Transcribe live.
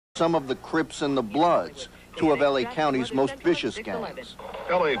some of the Crips and the Bloods, two of L.A. County's most vicious gangs.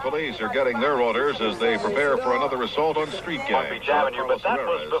 L.A. police are getting their orders as they prepare for another assault on street gangs. Beach Avenue, but that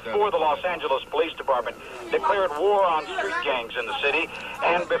was before the Los Angeles Police Department declared war on street gangs in the city,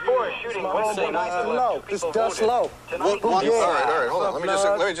 and before a shooting Wednesday night, low. It's dust low. All right, hold on.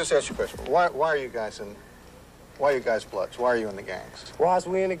 Let me just ask you a question. Why are you guys Bloods? Why are you in the gangs? Why is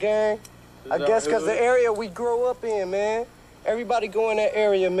we in the gang? I guess because the area we grew up in, man. Everybody go in that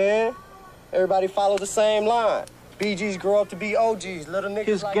area, man. Everybody follow the same line. BGs grow up to be OGs, little niggas.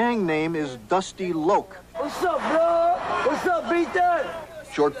 His gang name is Dusty Loke. What's up, bro? What's up, B-Thug?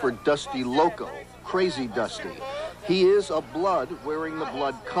 Short for Dusty Loco, Crazy Dusty. He is a Blood wearing the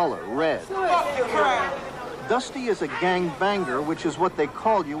blood color, red. Dusty is a gang banger, which is what they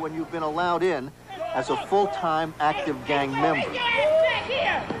call you when you've been allowed in as a full-time active gang member.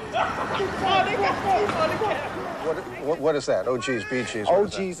 What is that? OGs, BGs?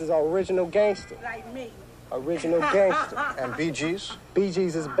 OGs is original gangster. Like me. Original gangster. And BGs?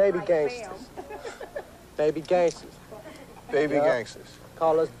 BGs is baby gangsters. Baby gangsters. Baby gangsters.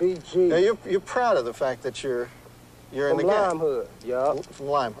 Call us BG. Now, you're proud of the fact that you're in the gang. From Lime Hood, yup. From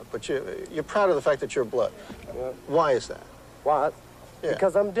Lime Hood, but you're proud of the fact that you're Blood. Yep. Why is that? Why? Yeah.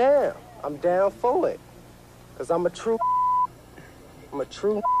 Because I'm down. I'm down for it. Because I'm a true.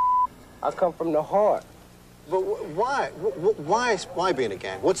 I come from the heart. But why be in a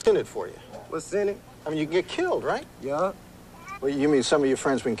gang? What's in it for you? What's in it? I mean, you can get killed, right? Yeah. Well, you mean some of your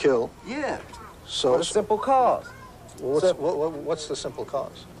friends been killed? Yeah. So for a simple cause. What's the simple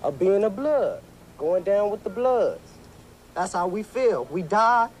cause? Of being a Blood. Going down with the Bloods. That's how we feel. We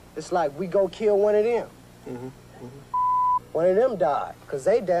die, it's like we go kill one of them. One of them die, because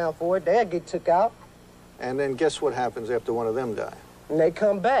they down for it. They'll get took out. And then guess what happens after one of them die? And they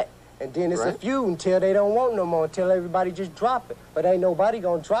come back. And then it's a feud until they don't want no more, until everybody just drop it. But ain't nobody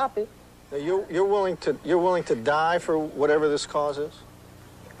gonna drop it. Now, you're willing to die for whatever this cause is?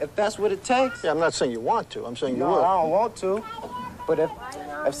 If that's what it takes. Yeah, I'm not saying you want to. I'm saying you will. No, I don't want to. But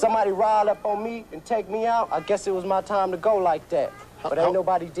if somebody riled up on me and take me out, I guess it was my time to go like that. But ain't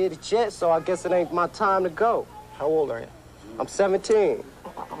nobody did it yet, so I guess it ain't my time to go. How old are you? I'm 17.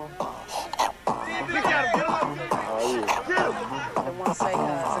 I won't say cuz,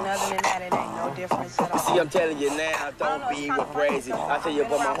 and other than that, it ain't no difference at all. See, I'm telling you now, don't be crazy. I tell you,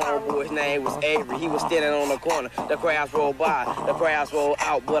 but my homeboy's name was Avery. He was standing on the corner. The crowds rolled by, the crowds rolled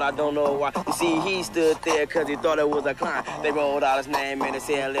out, but I don't know why. You see, he stood there because he thought it was a climb. They rolled out his name and they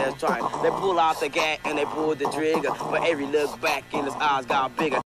said, let's try. They pulled out the gat and they pulled the trigger, but Avery looked back and his eyes got bigger.